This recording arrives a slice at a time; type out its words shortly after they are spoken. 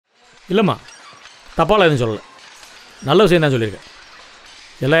இல்லைம்மா, தப்பாலாம் எதுவும் சொல்லலை, நல்ல விஷயம் தான் சொல்லியிருக்கேன்.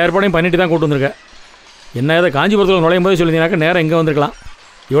 எல்லா ஏற்பாடையும் பண்ணிட்டு தான் கூட்டு வந்திருக்கேன். என்ன ஏதோ காஞ்சிபுரத்தில் நுழையும் போது சொல்லியிருந்தீங்கன்னாக்கா நேரம் எங்கே வந்திருக்கலாம்,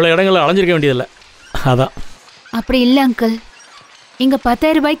 இவ்வளோ இடங்களில் அலைஞ்சிருக்க வேண்டியதில்லை. அதான். அப்படி இல்லை அங்கிள், இங்கே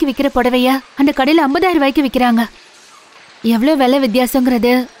 10,000 ரூபாய்க்கு விற்கிற புடவையா அந்த கடையில் 50,000 ரூபாய்க்கு விற்கிறாங்க. எவ்வளோ விலை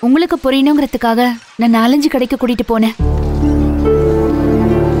வித்தியாசங்கிறது உங்களுக்கு புரியணுங்கிறதுக்காக நான் 4-5 கடைக்கு கூட்டிகிட்டு போனேன்.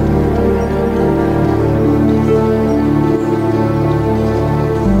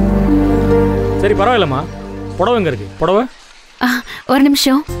 சரி பரவாயில்லம்மா, புடவை எங்கே இருக்குது? புடவை ஒரு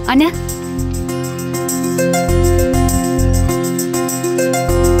நிமிஷம் அண்ணா.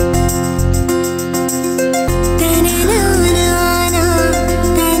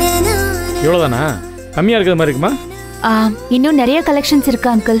 இவ்வளோதானா? கம்மியாக இருக்கிற மாதிரி இருக்குமா? இன்னும் நிறைய கலெக்ஷன்ஸ் இருக்கு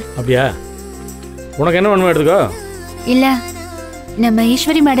அங்கிள். அப்படியா? உனக்கு என்ன வேணுமோ எடுத்துக்கோ. இல்லை, நம்ம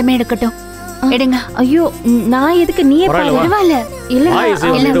ஈஸ்வரி மேடமே எடுக்கட்டும். எடுங்க. ஐயோ, நான் எதுக்கு? நீயே பரவாயில்ல.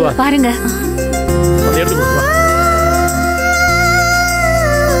 இல்லை பாருங்க.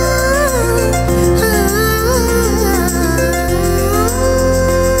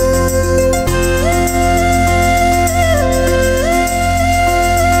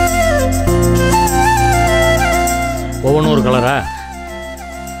 ஒவ்வொன்றும் ஒரு கலரா?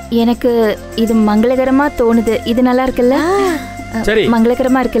 எனக்கு இது மங்களகரமா தோணுது. இது நல்லா இருக்குல்ல? சரி,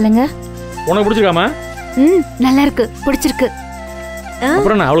 மங்களகரமா இருக்குல்லங்க. உனக்கு பிடிச்சிருக்காமா? நல்லா இருக்கு, பிடிச்சிருக்கு.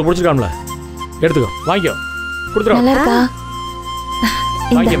 அப்புறம் என்ன, அவளுக்கு பிடிச்சிருக்காம்ல, எடுத்துக்கோ, வாங்கிக்கோ, கொடுத்துருவோம். நல்லா இருக்கா?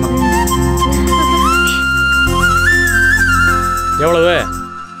 வாங்கிக்கம்மா. எவ்வளவு?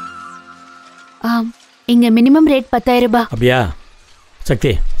 இங்க மினிமம் ரேட் 10,000 ரூபாய். அப்படியா?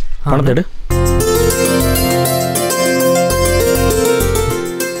 சக்தி, பணத்தை எடு.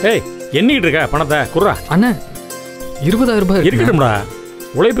 ஏய், எண்ணிக்கிட்டு இருக்க பணத்தை குர்ரா. அண்ணா 20,000 ரூபாய் இருக்கட்டும்டா,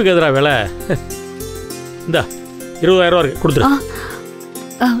 உழைப்புக்கு எதிராக வேலை. இந்த 20,000 ரூபா இருக்கு, கொடுத்துரு.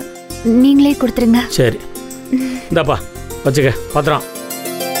 நீங்களே கொடுத்துருங்க. சரி, இந்தாப்பா வச்சுக்க, பத்திரம்.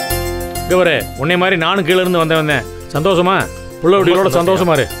 இங்கே வர உன்னை மாதிரி நானும் கீழே இருந்து வந்தேன். சந்தோஷமா? பிள்ளைகளோட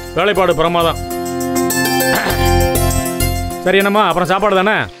சந்தோஷமா இரு. வேலைப்பாடு பிரமாதம். சரி என்னம்மா, அப்புறம் சாப்பாடு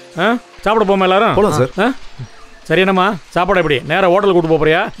தானே? சாப்பிட போமா எல்லாரும்? போகலாம் சார். சரி என்னம்மா, சாப்பாடு எப்படி? நேராக ஹோட்டலுக்கு கூட்டு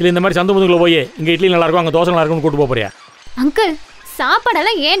போறியா, இல்லை இந்த மாதிரி சந்து முதுகுல போய் இங்கே இட்லி நல்லா இருக்கும், அங்கே தோசை நல்லா இருக்கும்னு கூட்டு போறியா? அங்கிள்,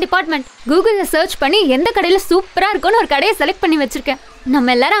 சாப்பாடெல்லாம் ஏன் டிபார்ட்மெண்ட். கூகுளில் சர்ச் பண்ணி எந்த கடையில் சூப்பராக இருக்கும்னு ஒரு கடையை செலக்ட் பண்ணி வச்சிருக்கேன்.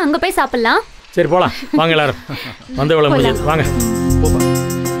 நம்ம எல்லாரும் அங்கே போய் சாப்பிடலாம். சரி போகலாம் வாங்க எல்லாரும். வந்து வேலை முடிஞ்சது, வாங்க.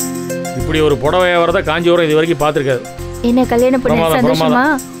 இப்படி ஒரு புடவையை வரதான் காஞ்சிபுரம் இது வரைக்கும் பார்த்துருக்காது. என்ன கல்யாணம் பண்ண சந்தோஷமா?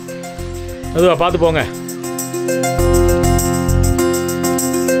 அதுவா, பார்த்து போங்க.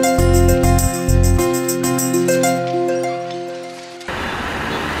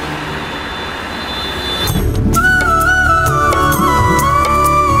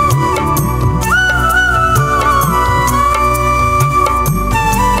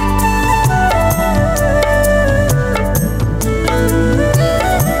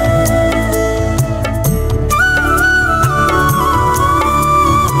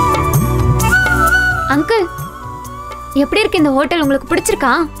 அங்கிள், எப்படி இருக்கு இந்த ஹோட்டல்? உங்களுக்கு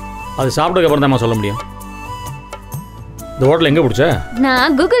பிடிச்சிருக்கா? அது சாப்பிட்டதுக்கு அப்புறம் தான் சொல்ல முடியும். இந்த ஹோட்டல் எங்கே பிடிச்ச?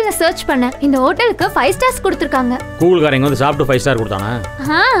 நான் கூகுளில் சர்ச் பண்ணேன். இந்த ஹோட்டலுக்கு 5 ஸ்டார்ஸ் கொடுத்துருக்காங்க. கூகுள்காரங்க வந்து சாப்பிட்டு 5 ஸ்டார் கொடுத்தானா?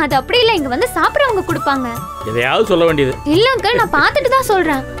 அது அப்படி இல்லை, இங்கே வந்து சாப்பிட்றவங்க கொடுப்பாங்க. எதையாவது சொல்ல வேண்டியது. இல்லை அங்கிள், நான் பார்த்துட்டு தான்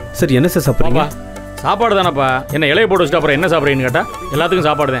சொல்கிறேன். சரி, என்ன சார் சாப்பிட்றீங்க? சாப்பாடு தானப்பா. என்ன இலையை போட்டு வச்சுட்டு அப்புறம் என்ன சாப்பிட்றீங்கன்னு கேட்டா எல்லாத்துக்கும்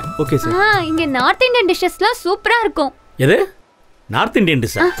சாப்பாடு தான். Okay sir. இங்கே நார்த் இந்தியன் டிஷ்ஷஸ்லாம் சூப்பராக இருக்கும். எது நார்த் இந்தியன்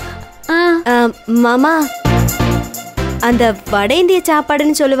டிஷ்ஷா? மாமா, அந்த வட இந்திய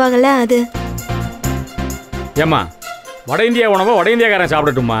சாப்பாடுன்னு சொல்லுவாங்கல்ல, அது. ஏம்மா, வட இந்தியா உணவை வட இந்தியாக்காரன்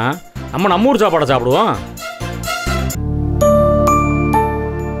சாப்பிடட்டுமா? நம்ம ஊர் சாப்பாடை சாப்பிடுவோம்.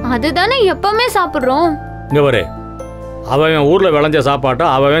 அதுதானே எப்பவுமே சாப்பிட்றோம். இங்கே வரு, அவன் ஊரில் விளைஞ்ச சாப்பாட்டை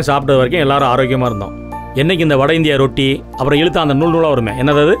அவன் சாப்பிட்டது வரைக்கும் எல்லாரும் ஆரோக்கியமாக இருந்தோம். என்னைக்கு இந்த வட இந்தியா ரொட்டி அப்புறம் இழுத்த அந்த நூலாக வருமே,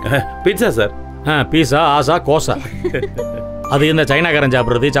 என்னது அது? Pizza sir. பீஸா, ஆசா, கோசா. அது இந்த சைனாக்காரன்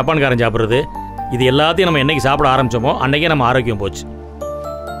சாப்பிட்றது, ஜப்பான்காரன் சாப்பிட்றது, இது எல்லாத்தையும் நம்ம என்னைக்கு சாப்பிட ஆரம்பித்தோமோ அன்றைக்கே நம்ம ஆரோக்கியம் போச்சு.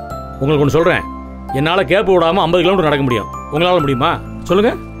 உங்களுக்கு ஒன்று சொல்கிறேன், என்னால் கேப்பு விடாமல் 50 கிலோமீட்டர் நடக்க முடியும். உங்களால் முடியுமா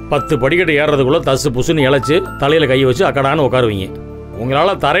சொல்லுங்கள்? 10 படிக்கட்டு ஏறுறதுக்குள்ளே தசு புசுன்னு இழைச்சி தலையில் கையை வச்சு அக்கடான்னு உட்காருவீங்க.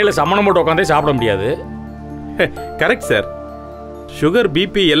 உங்களால் தரையில் சமணம் போட்டு உட்காந்தே சாப்பிட முடியாது. Correct sir. சுகர்,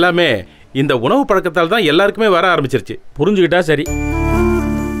 பிபி எல்லாமே இந்த உணவு பழக்கத்தால் தான் எல்லாருக்குமே வர ஆரம்பிச்சிருச்சு. புரிஞ்சுக்கிட்டா சரி.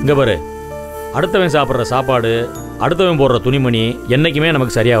 இங்கே பாரு, அடுத்தவன் சாப்பிட்ற சாப்பாடு, அடுத்தவன் போடுற துணிமணி என்றைக்குமே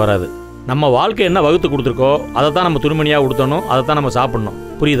நமக்கு சரியாக வராது. நம்ம வாழ்க்கை என்ன வகுத்து கொடுத்துருக்கோ அதை தான் நம்ம துணிமணியாக கொடுத்தணும், அதை தான் நம்ம சாப்பிட்ணும்.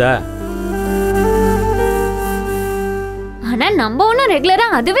 புரியுதா? ஆனா நம்ம ஒன்றும் ரெகுலரா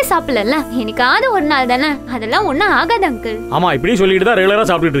அதுவே சாப்பிடல, எனக்காவது ஒரு நாள் தானே, அதெல்லாம் ஒன்றும் ஆகாது அங்கிள். ஆமா இப்படி சொல்லிட்டு தான் ரெகுலரா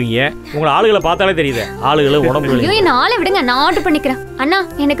சாப்பிட்டுட்டு இருக்கீங்க. உங்களை ஆளுகளை பார்த்தாலே தெரியுது, ஆளுகளை உடம்பு. ஐயோ இந்த ஆளை விடுங்க, நான் ஆர்டர் பண்ணிக்கிறேன். அண்ணா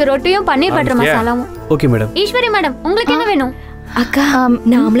எனக்கு ரொட்டியும் பன்னீர் பட்டர் மசாலாவும். Okay madam. ஈஸ்வரி மேடம் உங்களுக்கு என்ன வேணும்? அக்கா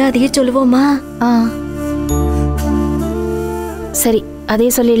நாமளும் அதையே சொல்லுவோமா? சரி அதே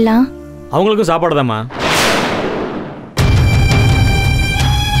சொல்லிடலாம். அவங்களுக்கும் சாப்பாடு தாம்மா.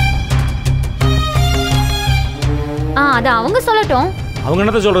 அது அவங்க சொல்லட்டும். அவங்க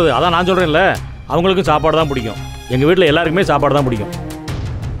என்னத்த சொல்றது, அதான் நான் சொல்றேன்ல, அவங்களுக்கும் சாப்பாடு தான் பிடிக்கும். எங்க வீட்டில் எல்லாருக்குமே சாப்பாடு தான் பிடிக்கும்.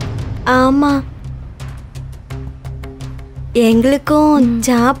 ஆமா எங்களுக்கும்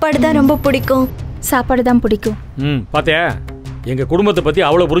சாப்பாடு தான் ரொம்ப பிடிக்கும். சாப்பாடு தான் பிடிக்கும். பாத்தியா எங்க குடும்பத்தை பத்தி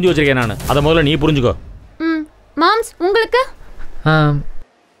அவ்வளவு புரிஞ்சு வச்சிருக்கேன் நான். அதை முதல்ல நீ புரிஞ்சுக்கோ. மாம்ஸ் உங்களுக்கு?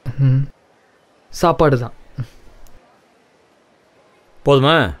 சாப்பாடு தான்.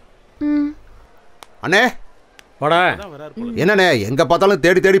 போதுமா? அண்ணே வாடா. என்னண்ணே எங்க பார்த்தாலும்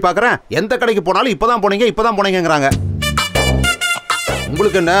தேடி தேடி பார்க்கறேன். எந்த கடைக்கு போனாலும் இப்பதான் போனீங்கங்கறாங்க.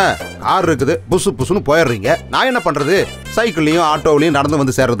 உங்களுக்கு என்ன கார் இருக்குது, புசு புசுன்னு போயிடுறீங்க. நான் என்ன பண்றது, சைக்கிள்லையும் ஆட்டோவிலையும் நடந்து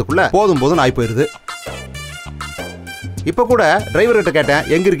வந்து சேர்றதுக்குள்ள போதும் ஆகி போயிருது. இப்ப கூட டிரைவர் கிட்ட கேட்டேன்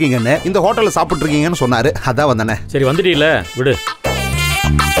எங்க இருக்கீங்கன்னு. இந்த ஹோட்டல்ல சாப்பிட்டு இருக்கீங்கன்னு சொன்னாரு, அதான் வந்தனே. சரி வந்துட்டீல விடு.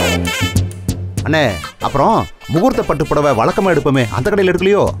 அண்ணே அப்புறம் முகூர்த்த பட்டு புடவை வழக்கமா எடுப்போமே, அந்த கடையில்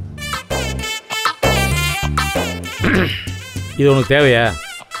எடுக்கலையோ? இது உனக்கு தேவையா?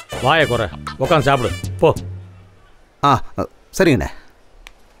 வாயை குறை, உட்காந்து சாப்பிடு போ. சரிங்கண்ணே.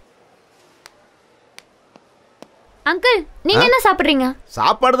 அங்கிள் நீங்க என்ன சாப்பிடுறீங்க?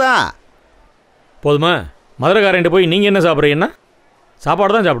 சாப்பாடு தான். போதுமா? மதுரைக்காரன் போய் நீங்க என்ன சாப்பிட்றீங்கன்னா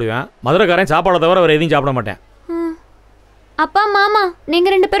சாப்பாடு தான் சாப்பிடுவேன். மதுரைக்காரன் சாப்பாடை தவிர வேற எதையும் சாப்பிட மாட்டேன். அப்பா மாமா நீங்க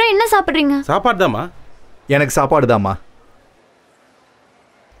ரெண்டு பேரும் என்ன சாப்பிடுறீங்க? சாப்பாடு தாம்மா. எனக்கு சாப்பாடு தாம்மா.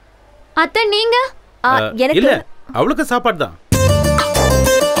 அத்தை நீங்க? இல்ல அவளுக்கு சாப்பாடு தான்.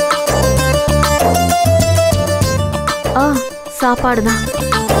 சாப்பாடு தான்.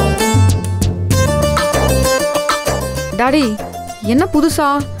 டாடி என்ன புதுசா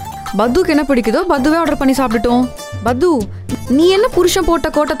பத்துக்கு என்ன பிடிக்குதோ பத்துவே ஆர்டர் பண்ணி சாப்பிட்டுட்டோம். பத்து நீ என்ன புருஷன் போட்ட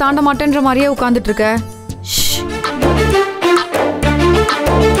கோட்டை தாண்ட மாட்டேன்ற மாதிரியே உட்கார்ந்துட்டு இருக்க.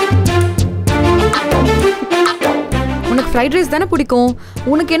 உனக்கு ஃப்ரைட் ரைஸ் தானே பிடிக்கும்,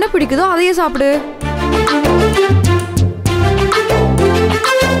 உனக்கு என்ன பிடிக்குதோ அதையே சாப்பிடு.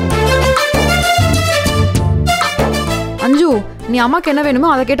 அஞ்சு நீ அம்மாக்கு என்ன வேணுமோ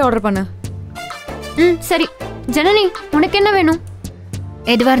அதை கேட்டு ஆர்டர் பண்ணு. சரி. ஜனனி உனக்கு என்ன வேணும்?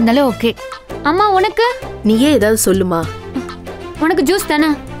 எதுவா இருந்தாலும் ஓகே. அம்மா உனக்கு? நீயே ஏதாவது சொல்லுமா. உனக்கு ஜூஸ் தானே?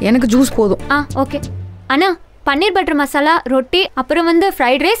 எனக்கு ஜூஸ் போதும். ஓகே. அண்ணா பன்னீர் பட்டர் மசாலா, ரொட்டி, அப்புறம் வந்து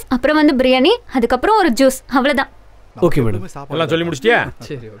ஃப்ரைட் ரைஸ், அப்புறம் வந்து பிரியாணி, அதுக்கப்புறம் ஒரு ஜூஸ், அவ்வளோதான். Okay madam. எல்லாம் சொல்லி முடிச்சிட்டியா?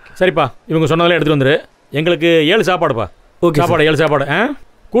 சரி ஓகே. சரிப்பா இவங்க சொன்னதெல்லாம் எடுத்துட்டு வந்துரு. எங்களுக்கு 7 சாப்பாடுப்பா. ஓகே சாப்பாடு 7 சாப்பாடு.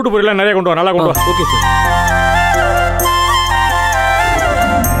 கூட்டு பொரியலாம் நிறைய கொண்டு வா, நல்லா கொண்டு வா. Okay sir.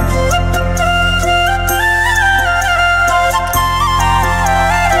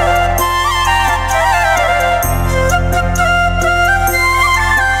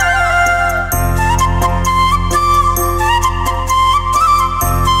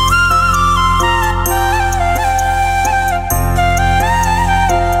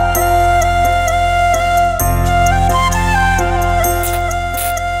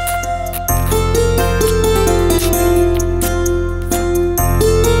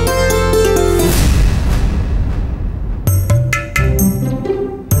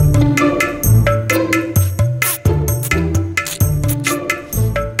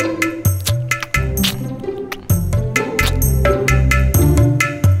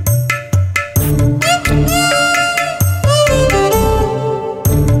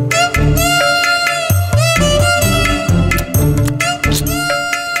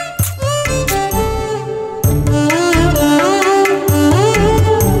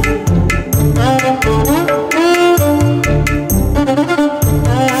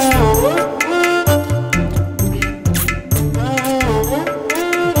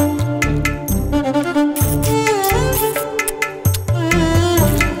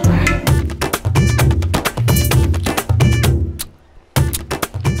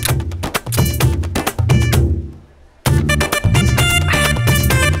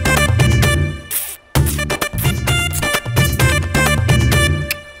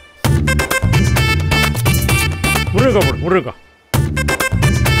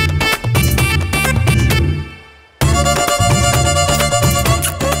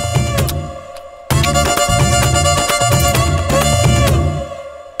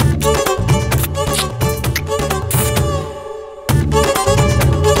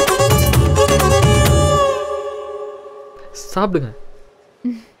 சாப்பிடுங்க.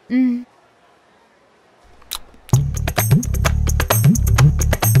 ம்.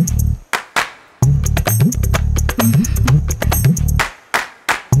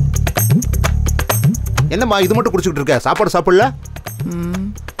 என்னம்மா இது மட்டும் குடிச்சிட்டு இருக்க? சாப்பாடு சாப்பிடல?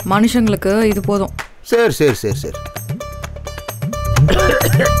 மனுஷங்களுக்கு இது போதும். சரி சரி சரி சரி.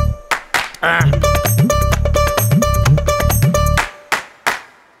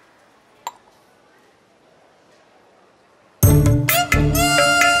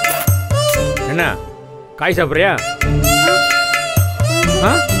 என்ன காய் சாப்பிட்றியா?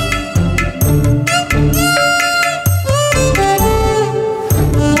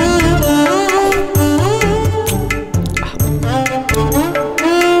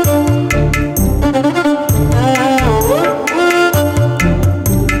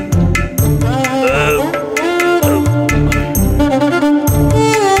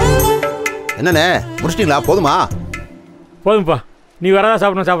 என்னண்ணே முடிச்சிட்டீங்களா? போதுமா? போதும்ப்பா. நீ வேற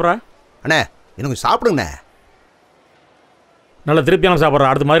ஏதாவது சாப்பிட்றா? அண்ணே எனக்கு சாப்பிடுங்கண்ணே. நல்ல திருப்தியான சாப்பிட்றா.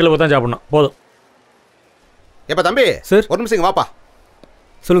 அடுத்த மாதிரியில் தான் சாப்பிடணும். போதும். ஏப்பா தம்பி சார். ஒரு நிமிஷம் வாப்பா.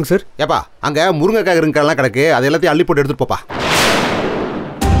 சொல்லுங்க சார். ஏப்பா அங்கே முருங்கைக்காய் இருங்கெல்லாம் கிடக்கு, அது எல்லாத்தையும் அள்ளி போட்டு எடுத்துட்டு போப்பா.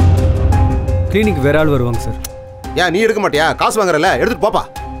 கிளினிக் வேற ஆள் வருவாங்க சார். ஏன் நீ எடுக்க மாட்டியா? காசு வாங்குறல, எடுத்துட்டு போப்பா.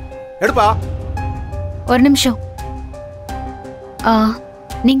 எடுப்பா. ஒரு நிமிஷம்.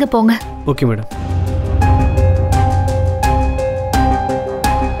 நீங்க போங்க. Okay madam.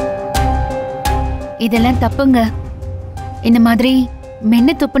 இதெல்லாம் தப்புங்க. இந்த மாதிரி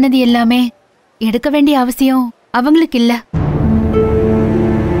மென்னு துப்புனது எல்லாமே எடுக்க வேண்டிய அவசியம் அவங்களுக்கு இல்ல.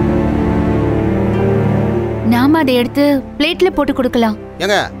 நாம அதை எடுத்து பிளேட்ல போட்டு கொடுக்கலாம்.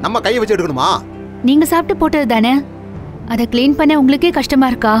 ஏங்க நம்ம கையை வச்சு எடுக்கணுமா? நீங்க சாப்பிட்டு போட்டது தானே, அதை கிளீன் பண்ண உங்களுக்கே கஷ்டமா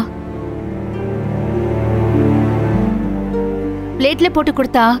இருக்கா? பிளேட்ல போட்டு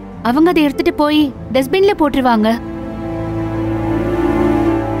கொடுத்தா அவங்க அதை எடுத்துட்டு போய் டஸ்ட்பின்ல போட்டுருவாங்க.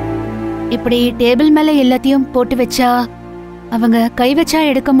 இப்படி டேபிள் மேல எல்லாத்தையும் போட்டு வச்சா அவங்க கை வச்சா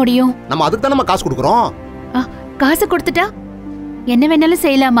எடுக்க முடியும். நம்ம அதுக்கு தான் நம்ம காசு கொடுக்குறோம். காசு கொடுத்துட்டா என்ன வேணாலும்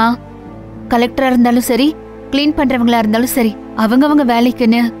செய்யலாமா? கலெக்டரா இருந்தாலும் சரி, கிளீன் பண்றவங்களா இருந்தாலும் சரி, அவங்க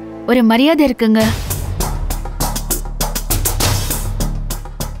வேலைக்குன்னு ஒரு மரியாதை இருக்குங்க.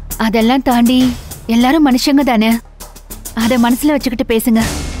 அதெல்லாம் தாண்டி எல்லாரும் மனுஷங்க தானே, அத மனசுல வச்சுக்கிட்டு பேசுங்க.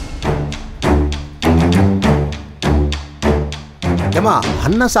 ஏமா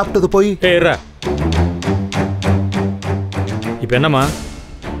அண்ணா சாப்பிட்டது போய். இப்போ என்னம்மா,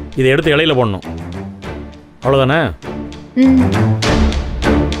 இதை எடுத்து இலையில போடணும், அவ்வளோதானே?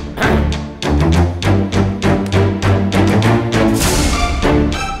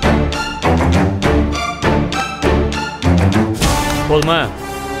 போதுமா?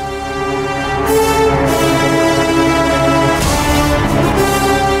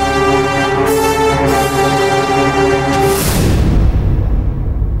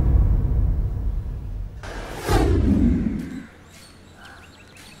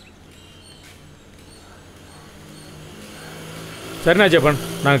 சரிண்ணா ஜெப்பன்,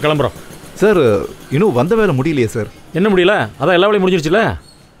 நாங்கள் கிளம்புறோம். சார் இன்னும் வந்த வேலை முடியலையே சார். என்ன முடியல? அதான் எல்லா வேலையும் முடிஞ்சிருச்சுல.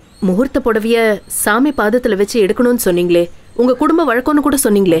 முகூர்த்த புடவைய சாமி பாதத்தில் வச்சு எடுக்கணும்னு சொன்னீங்களே, உங்க குடும்ப வழக்கம்னு கூட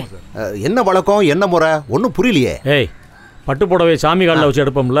சொன்னீங்களே. என்ன வழக்கம், என்ன முறை, ஒன்றும் புரியலையே. ஏய், பட்டு புடவை சாமி காலில் வச்சு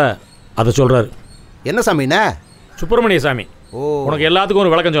எடுப்போம்ல, அதை சொல்கிறாரு. என்ன சாமிண்ணே? சுப்பிரமணிய சாமி. உனக்கு எல்லாத்துக்கும்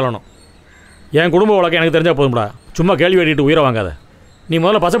ஒரு விளக்கம் சொல்லணும். என் குடும்ப வழக்கம் எனக்கு தெரிஞ்சா போதும்டா. சும்மா கேள்வி வெட்டிட்டு உயிரை வாங்காத. நீ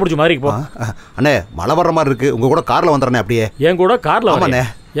முதல்ல பசை பிடிச்சி மாதிரி போ. அண்ணே மழை வர்ற மாதிரி இருக்கு, உங்க கூட கார்ல வந்துடுறேன். அப்படியே என் கூட கார்ல வரேன்.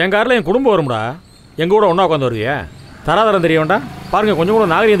 என் கார்ல என் குடும்பம் வரும்டா. எங்க கூட ஒன்றா உட்காந்து வருவியா? தராதரம் தெரிய வேண்டாம். பாருங்க, கொஞ்சம் கூட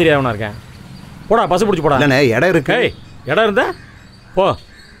நாகரிகம் தெரியாதவனா இருக்கேன். போடா, பசை பிடிச்சி போடா. இல்லைண்ணே இடம் இருக்கு. ஏய், இடம் இருந்தா போ.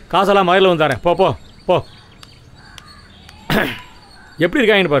 காசெல்லாம் மயிரில் வந்து தரேன். போ போ போ. எப்படி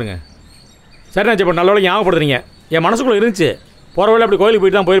இருக்காங்கன்னு பாருங்க. சரிண்ணா இப்போ நல்ல வேலை ஞாபகப்படுத்துறீங்க. என் மனசுக்குள்ளே இருந்துச்சு. போகிற வேலை அப்படி கோயிலுக்கு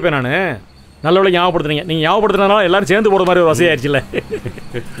போயிட்டு தான் போயிருப்பேன் நான். நல்ல வேலை ஞாபகப்படுத்துறீங்க. நீங்கள் ஞாபகப்படுத்துறதுனால எல்லாரும் சேர்ந்து போகிற மாதிரி ஒரு வசதியாயிருச்சுல்ல.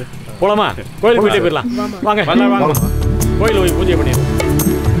 போலாமா? கோயிலுக்கு போயிட்டே போயிடலாம். வாங்க வாங்க, கோயிலில் போய் பூஜை பண்ணிடுவோம்.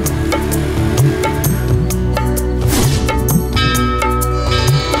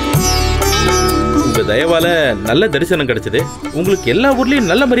 உங்க தயவால நல்ல தரிசனம் கிடைச்சது. உங்களுக்கு எல்லா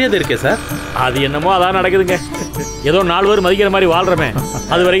ஊர்லயும் நல்ல மரியாதை இருக்கே சார். அது என்னமோ அதான் நடக்குதுங்க. ஏதோ 4 பேர் மதிக்கிற மாதிரி வாழ்றமே,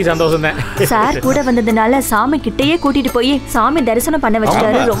 அது வரைக்கும் சந்தோஷம் தான். சார் கூட வந்ததுனால சாமி கிட்டேயே கூட்டிட்டு போய் சாமி தரிசனம் பண்ண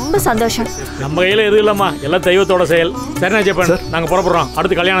வச்சிட்டாரு. ரொம்ப சந்தோஷம். நம்ம கையில எதுவும் இல்லம்மா, எல்லாம் தெய்வத்தோட செயல். சரிண்ணா ஜெப்பன், நாங்க புறப்படுறோம்.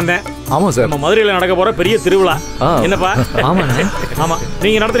 அடுத்து கல்யாணம் தான். ஆமா சார். நம்ம மதுரையில் நடக்க போற பெரிய திருவிழா. என்னப்பா? ஆமா ஆமா,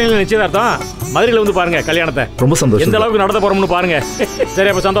 நீங்க நடத்துறீங்க நிச்சயதார்த்தம். மதுரையில் வந்து பாருங்க கல்யாணத்தை. ரொம்ப சந்தோஷம். எந்த அளவுக்கு நடத்த போறோம்னு பாருங்க. சரி,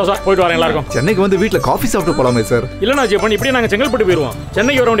 அப்ப சந்தோஷம். போயிட்டு வரேன் எல்லாருக்கும். சென்னைக்கு வந்து வீட்டில் காஃபி சாப்பிட்டு போலாமே சார். இல்லைண்ணா ஜெப்பன், இப்படியே நாங்கள் செங்கல்பட்டு போயிடுவோம்.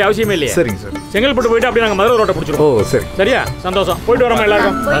 சென்னைக்கு வர வேண்டிய அவசியமே இல்லையா? சரிங்க சார். செங்கல்பட்டு போயிட்டு அப்படியே நாங்கள் மதுரை ரோட்டை பிடிச்சிருவோம். ஓ சரி. சரியா? சந்தோஷம். போயிட்டு வரோம்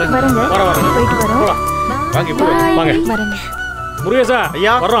எல்லாருக்கும். வரேங்க. வர போயிட்டு வரோம். வாங்க வாங்க வரேங்க. முருகேசா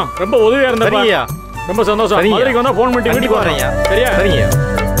ஐயா வர்றோம். ரொம்ப உதவியா இருந்தப்பா. சரிங்கய்யா. ரொம்ப சந்தோஷம். மதுரைக்கு வந்தா ஃபோன் பண்ணி வீட்டுக்கு வரேன். சரியா? சரிங்க.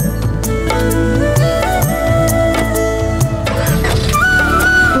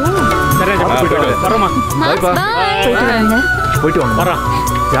 சரி வரமா. பாய்ப்பா. போயிட்டு வாங்க. வரேன்.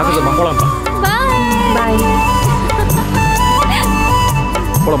 ஜாக்கிரதை போலாம்ப்பா. பாய்.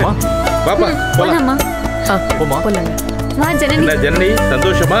 போலாமா? பாப்பா போலாம். போமா. போலாங்க. வா ஜனனி. என்ன ஜனனி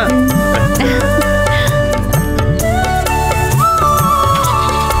சந்தோஷமா?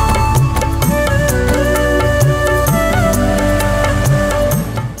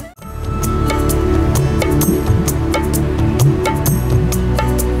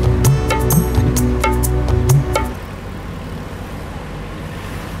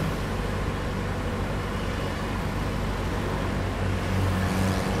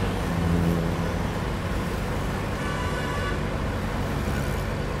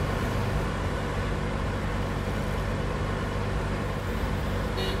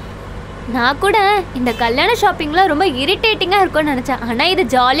 நான் கூட இந்த கல்யாண ஷாப்பிங்ல ரொம்ப இரிட்டேட்டிங்கா இருக்கும்னு நினைச்சேன். ஆனா இது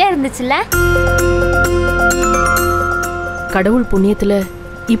ஜாலியா இருந்துச்சுல்ல? கடவுள் புண்ணியத்துல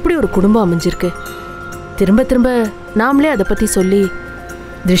இப்படி ஒரு குடும்பம் அமைஞ்சிருக்கு. திரும்ப திரும்ப நாமளே அதை பத்தி சொல்லி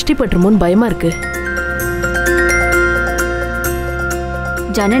திருஷ்டி பட்டுருமோன்னு பயமா இருக்கு.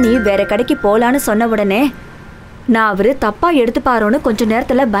 ஜனனி வேற கடைக்கு போலான்னு சொன்ன உடனே நான் அவரு தப்பா எடுத்துப்பாரோன்னு கொஞ்ச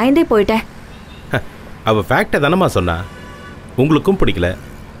நேரத்துல பயந்தே போயிட்டேன். அவ ஃபேக்டை தானம்மா சொன்னா. உங்களுக்கும் பிடிக்கல,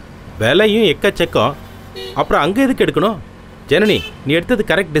 விலையும் எக்கச்சக்கம், அப்புறம் அங்கே எதுக்கு எடுக்கணும்? ஜனனி நீ எடுத்தது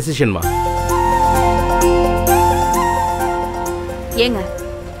கரெக்ட் டெசிஷன்மா. ஏங்க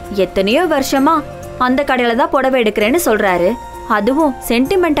எத்தனையோ வருஷமா அந்த கடையில தான் புடவை எடுக்கிறேன்னு சொல்றாரு. அதுவும்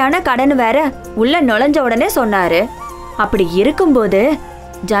சென்டிமெண்டான கடைன்னு வேற உள்ள நுழைஞ்ச உடனே சொன்னாரு. அப்படி இருக்கும்போது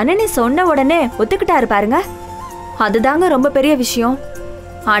ஜனனி சொன்ன உடனே ஒத்துக்கிட்டாரு பாருங்க. அதுதாங்க ரொம்ப பெரிய விஷயம்.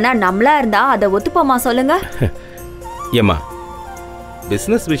 ஆனா நம்மளா இருந்தா அதை ஒத்துப்போமா சொல்லுங்க? ஏம்மா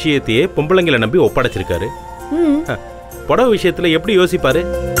பிசினஸ் விஷயத்தையே பொம்பளைங்களை நம்பி ஒப்படைச்சிருக்காரு. புடவை விஷயத்துல எப்படி யோசிப்பாரு?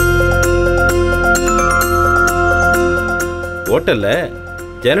 ஹோட்டல்ல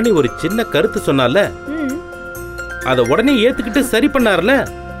ஜனனி ஒரு சின்ன கருத்து சொன்னால அத உடனே ஏத்துக்கிட்டு சரி பண்ணார்ல.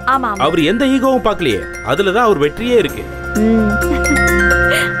 அவர் எந்த ஈகோவும் பார்க்கலையே, அதுலதான் அவர் வெற்றியே இருக்கு.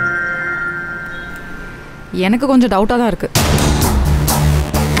 எனக்கு கொஞ்சம் டவுட்டா தான் இருக்கு.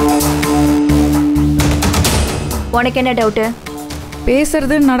 உனக்கு என்ன டவுட்டு?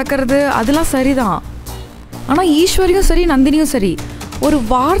 பேசுறது நடக்கிறது அதெல்லாம் சரிதான். ஆனா ஈஸ்வரியும் சரி நந்தினியும் சரி ஒரு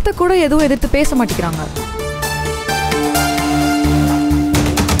வார்த்தை கூட எதுவும் எதிர்த்து பேச மாட்டேங்கிறாங்க.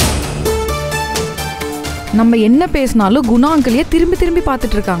 நம்ம என்ன பேசினாலும் குணா அங்கிளையே திரும்பி திரும்பி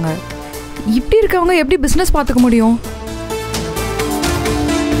பார்த்துட்டு இருக்காங்க. இப்படி இருக்கவங்க எப்படி பிசினஸ் பார்த்துக்க முடியும்?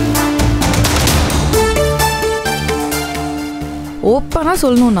 ஓப்பனா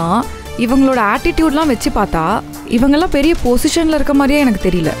சொல்லணும்னா இவங்களோட ஆட்டிடியூட்லாம் வச்சு பார்த்தா இவங்கெல்லாம் பெரிய பொசிஷன்ல இருக்க மாதிரியே எனக்கு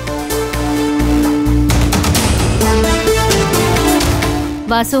தெரியல.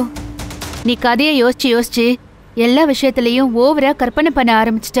 வாசு, நீ கதையை யோசிச்சு யோசிச்சு எல்லா விஷயத்திலையும் ஓவரா கற்பனை பண்ண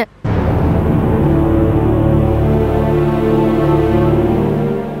ஆரம்பிச்சிட்ட.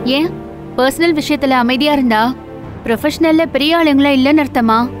 ஏன் பர்சனல் விஷயத்துல அமைதியா இருந்தா ப்ரொஃபஷனல்ல பெரிய ஆளுங்களா இல்லைன்னு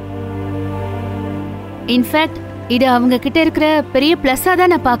அர்த்தமா? இன்ஃபேக்ட் இது அவங்க கிட்ட இருக்கிற பெரிய பிளஸ்ஸா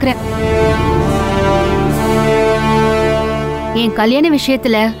தான் நான் பாக்குறேன். என் கல்யாண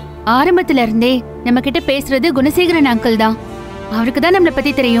விஷயத்துல ஆரம்பத்துல இருந்தே நம்ம கிட்ட பேசுறது குணசேகரன் அங்கிள் தான். அவருக்கு தான் நம்மளை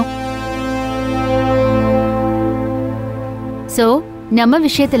பத்தி தெரியும். சோ நம்ம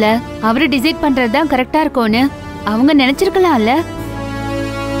விஷயத்துல அவரு டிசைட் பண்றது தான் கரெக்டா இருக்கும்னு அவங்க நினைச்சிருக்கலாம்ல.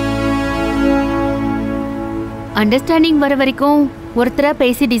 அண்டர்ஸ்டாண்டிங் வர வரைக்கும் ஒருத்தரா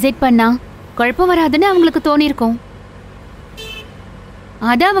பேசி டிசைட் பண்ணா குழப்பம் வராதுன்னு அவங்களுக்கு தோணிருக்கும்.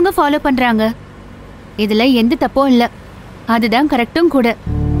 அத அவங்க ஃபாலோ பண்றாங்க. இதுல எந்த தப்பும் இல்ல, அதுதான் கரெக்டும் கூட.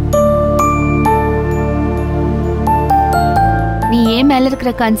 நீ ஏன் மேல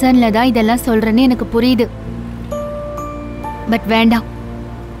இருக்கிற கன்சர்ன்ல தான் இதெல்லாம் சொல்றேன்னு எனக்கு புரியுது. பட் வேண்டாம்,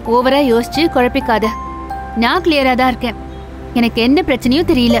 ஓவரா யோசிச்சு குழப்பிக்காத. நான் கிளியரா தான் இருக்கேன். எனக்கு எந்த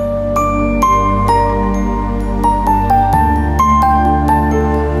பிரச்சனையும் தெரியல.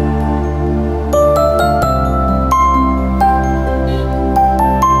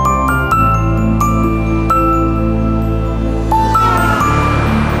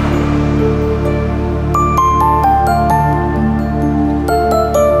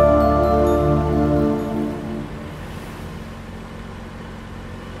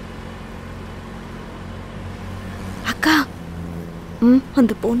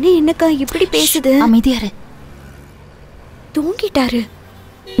 அந்த பொண்ணு என்னக்கா இப்படி பேசுது? அமைதியாரு. தூங்கிட்டாரு.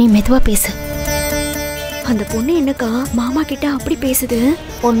 நீ மெதுவா பேசு. அந்த பொண்ணு என்னக்கா மாமா கிட்ட அப்படி பேசுது?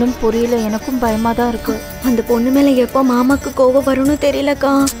 ஒன்றும் புரியல, எனக்கும் பயமா தான் இருக்கு. அந்த பொண்ணு மேல எப்போ மாமாக்கு கோவம் வரும்னு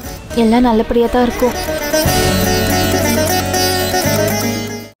தெரியலக்கா. எல்லாம் நல்லபடியா தான் இருக்கும்.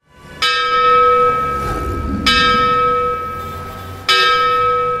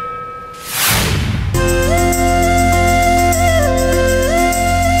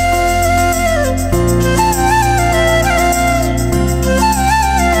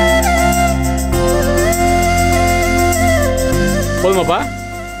 போதுமாப்பா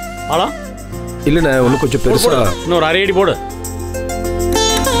ஆளா? இல்லைண்ணே ஒன்றும் கொஞ்சம் பெருசா. இன்னொரு அரை அடி போடு.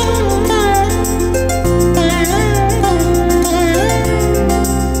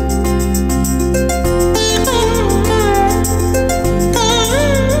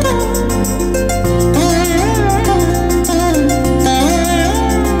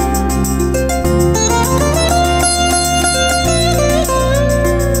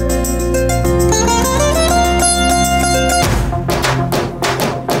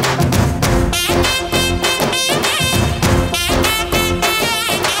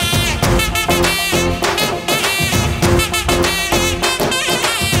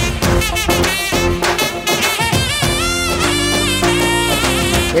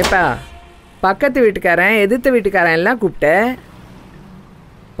 ஏப்பா, பக்கத்து வீட்டுக்காரன் எதிர்த்த வீட்டுக்காரன் எல்லாம் கூப்பிட்டு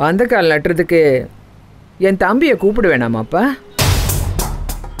பந்தக்கால் நட்டுறதுக்கு என் தம்பியை கூப்பிட வேணாமாப்பா?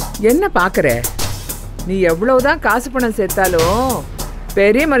 என்ன பார்க்குற? நீ எவ்வளவுதான் காசு பணம் சேர்த்தாலும்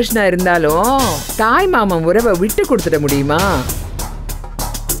பெரிய மனுஷனா இருந்தாலும் தாய் மாமன் உறவை விட்டு கொடுத்துட முடியுமா?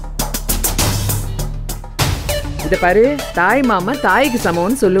 இத பாரு, தாய் மாமன் தாய்க்கு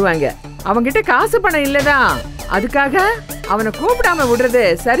சமம்னு சொல்லுவாங்க. அவன்கிட்ட காசு பணம் இல்லதான், அதுக்காக அவனை கூப்பிடாம விடுறது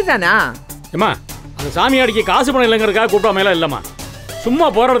சரிதானா? ஏமா, அந்த சாமியாடிக்கு காசு பணம் இல்லைங்கிறதுக்காக கூப்பிடாம எல்லாம் இல்லம்மா. சும்மா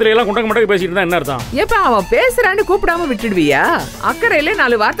போற இடத்துல எல்லாம் குண்டக்க மண்டக்க பேசிட்டு இருந்தா என்ன அர்த்தம்? ஏப்பா, அவன் பேசுறான்னு கூப்பிடாம விட்டுடுவியா? அக்கறையில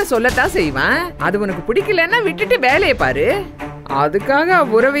 4 வார்த்தை சொல்லத்தான் செய்வான். அது உனக்கு பிடிக்கலன்னா விட்டுட்டு வேலையை பாரு. அதுக்காக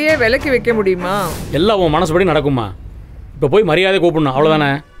உறவையே விலக்கி வைக்க முடியுமா? எல்லாம் உன் மனசுபடி நடக்குமா? இப்போ போய் மரியாதை கூப்பிடணும்,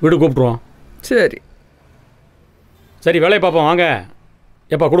 அவ்வளோதானே. வீடு கூப்பிட்டுருவோம். சரி சரி, வேலையை பார்ப்போம். வாங்க.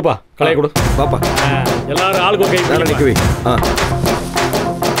 எப்பா கொடுப்பா, கலையை கொடு. பாப்பா எல்லாரும் ஆளுக்கு ஒரு கை நிற்கவே.